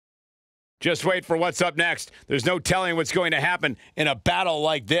Just wait for what's up next. There's no telling what's going to happen in a battle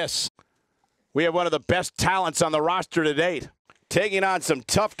like this. We have one of the best talents on the roster to date, taking on some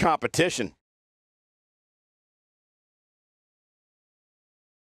tough competition.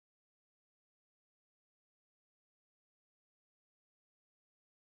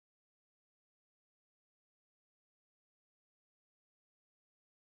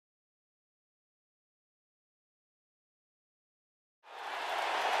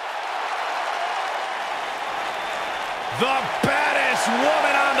 The baddest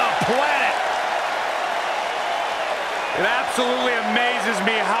woman on the planet. It absolutely amazes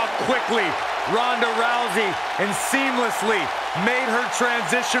me how quickly Ronda Rousey and seamlessly made her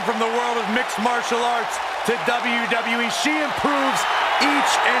transition from the world of mixed martial arts to WWE. She improves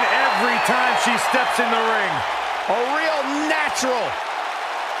each and every time she steps in the ring. A real natural.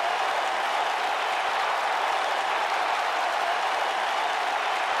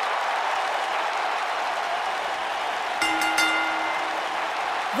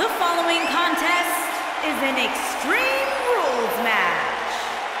 The following contest is an Extreme Rules match.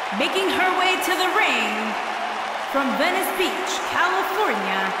 Making her way to the ring from Venice Beach,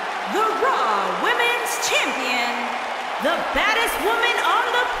 California, the Raw Women's Champion, the baddest woman on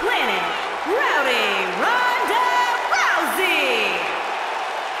the planet, Ronda Rousey.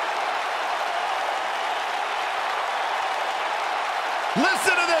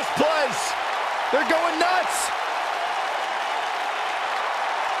 Listen to this place. They're going nuts.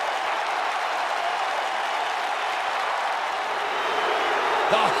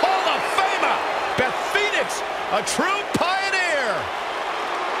 The Hall of Famer, Beth, a true pioneer.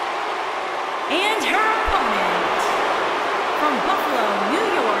 And her opponent, from Buffalo, New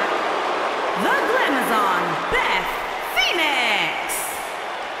York, the Glamazon, Beth.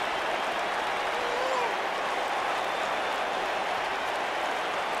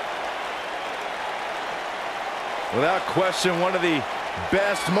 Without question, one of the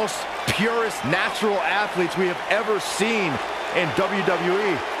best, most purest natural athletes we have ever seen in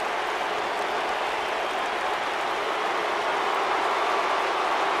WWE.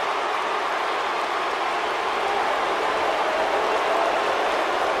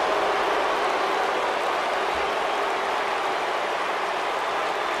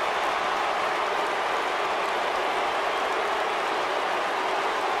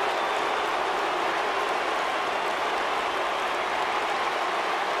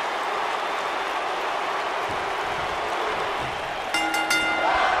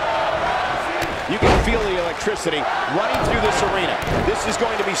 You can feel the electricity running through this arena. This is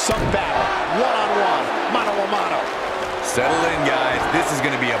going to be some battle. One-on-one, mano-a-mano. Settle in, guys. This is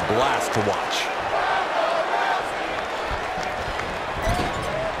going to be a blast to watch.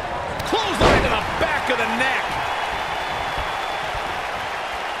 Clothesline to the back of the neck.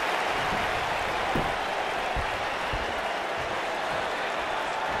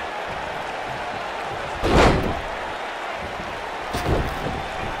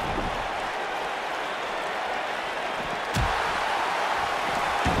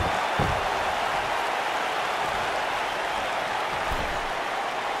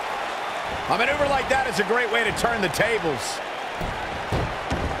 A maneuver like that is a great way to turn the tables.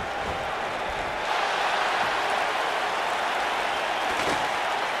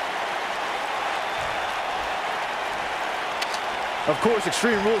 Of course,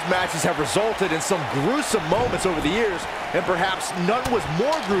 Extreme Rules matches have resulted in some gruesome moments over the years, and perhaps none was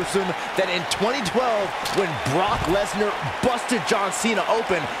more gruesome than in 2012 when Brock Lesnar busted John Cena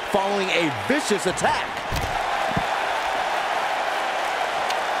open following a vicious attack.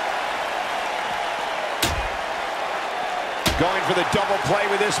 Going for the double play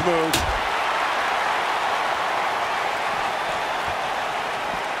with this move.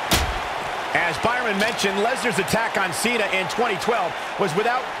 As Byron mentioned, Lesnar's attack on Cena in 2012 was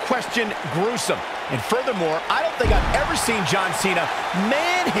without question gruesome. And furthermore, I don't think I've ever seen John Cena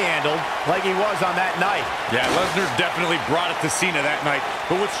manhandled like he was on that night. Yeah, Lesnar definitely brought it to Cena that night.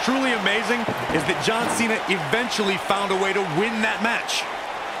 But what's truly amazing is that John Cena eventually found a way to win that match.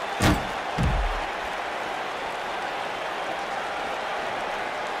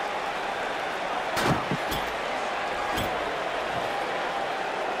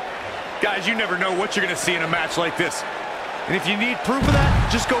 Guys, you never know what you're going to see in a match like this. And if you need proof of that,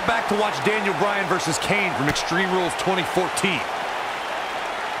 just go back to watch Daniel Bryan versus Kane from Extreme Rules 2014.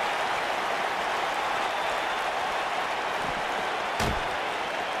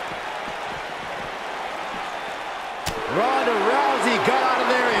 Ronda Rousey got out of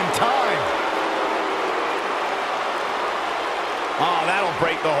there in time. Oh, that'll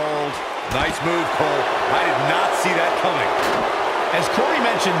break the hold. Nice move, Cole. I did not see that coming. As Corey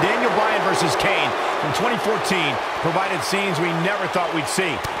mentioned, Daniel Bryan versus Kane from 2014 provided scenes we never thought we'd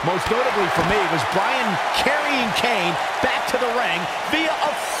see. Most notably for me was Bryan carrying Kane back to the ring via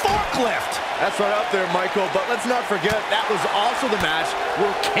a forklift. That's right up there, Michael, but let's not forget that was also the match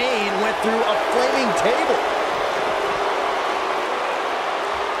where Kane went through a flaming table.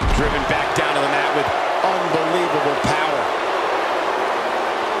 Driven back down to the mat with unbelievable power.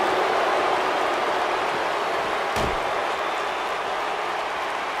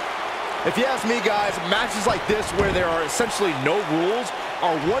 If you ask me, guys, matches like this where there are essentially no rules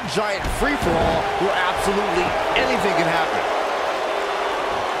are one giant free-for-all where absolutely anything can happen.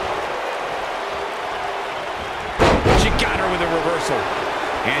 She got her with a reversal.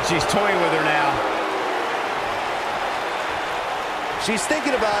 And she's toying with her now. She's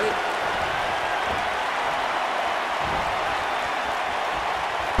thinking about it.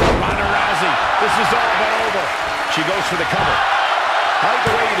 Ronda Rousey, this is all but over. She goes for the cover. I like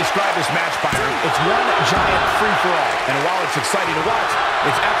the way you describe this match, Byron. It's one giant free-for-all. And while it's exciting to watch,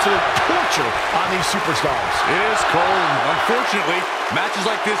 it's absolute torture on these superstars. It is, Cole. Unfortunately, matches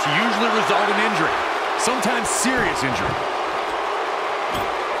like this usually result in injury. Sometimes serious injury.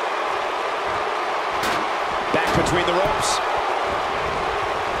 Back between the ropes.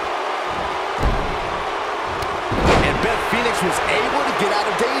 And Beth Phoenix was able to get out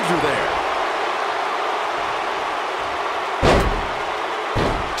of danger there.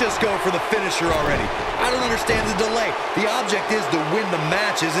 Just go for the finisher already. I don't understand the delay. The object is to win the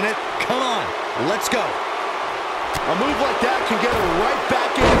match, isn't it? Come on, let's go. A move like that can get her right back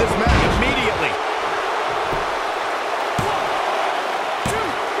into this match immediately.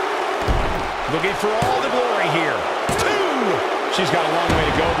 Looking for all the glory here. 2! She's got a long way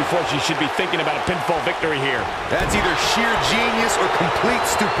to go before she should be thinking about a pinfall victory here. That's either sheer genius or complete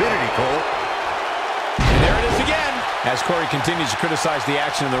stupidity, Cole. And there it is again. As Corey continues to criticize the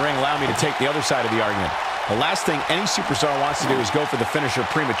action in the ring, allow me to take the other side of the argument. The last thing any superstar wants to do is go for the finisher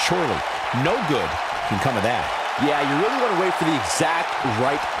prematurely. No good can come of that. Yeah, you really want to wait for the exact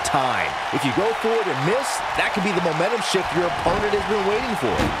right time. If you go for it and miss, that could be the momentum shift your opponent has been waiting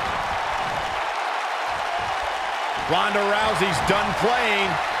for. Ronda Rousey's done playing.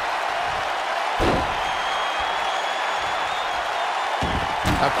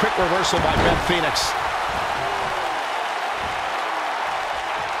 A quick reversal by Beth Phoenix.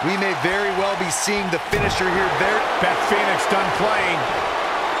 We may very well be seeing the finisher here. Beth Phoenix done playing.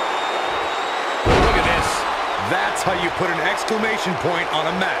 Look at this. That's how you put an exclamation point on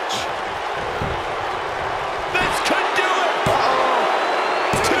a match. This could do it.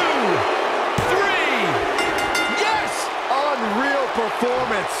 Uh-oh. 2, 3. Yes. Unreal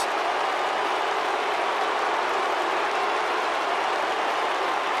performance.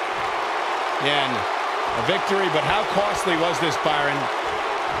 Yeah, and a victory, but how costly was this, Byron?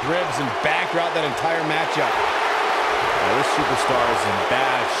 Ribs and back throughout that entire matchup. This superstar is in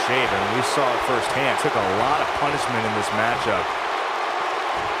bad shape, and we saw it firsthand. Took a lot of punishment in this matchup.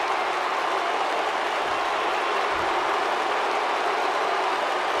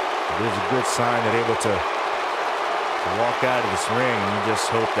 It is a good sign that able to walk out of this ring, and you just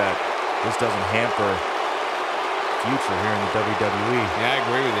hope that this doesn't hamper future here in the WWE. Yeah, I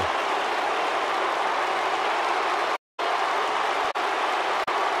agree with you.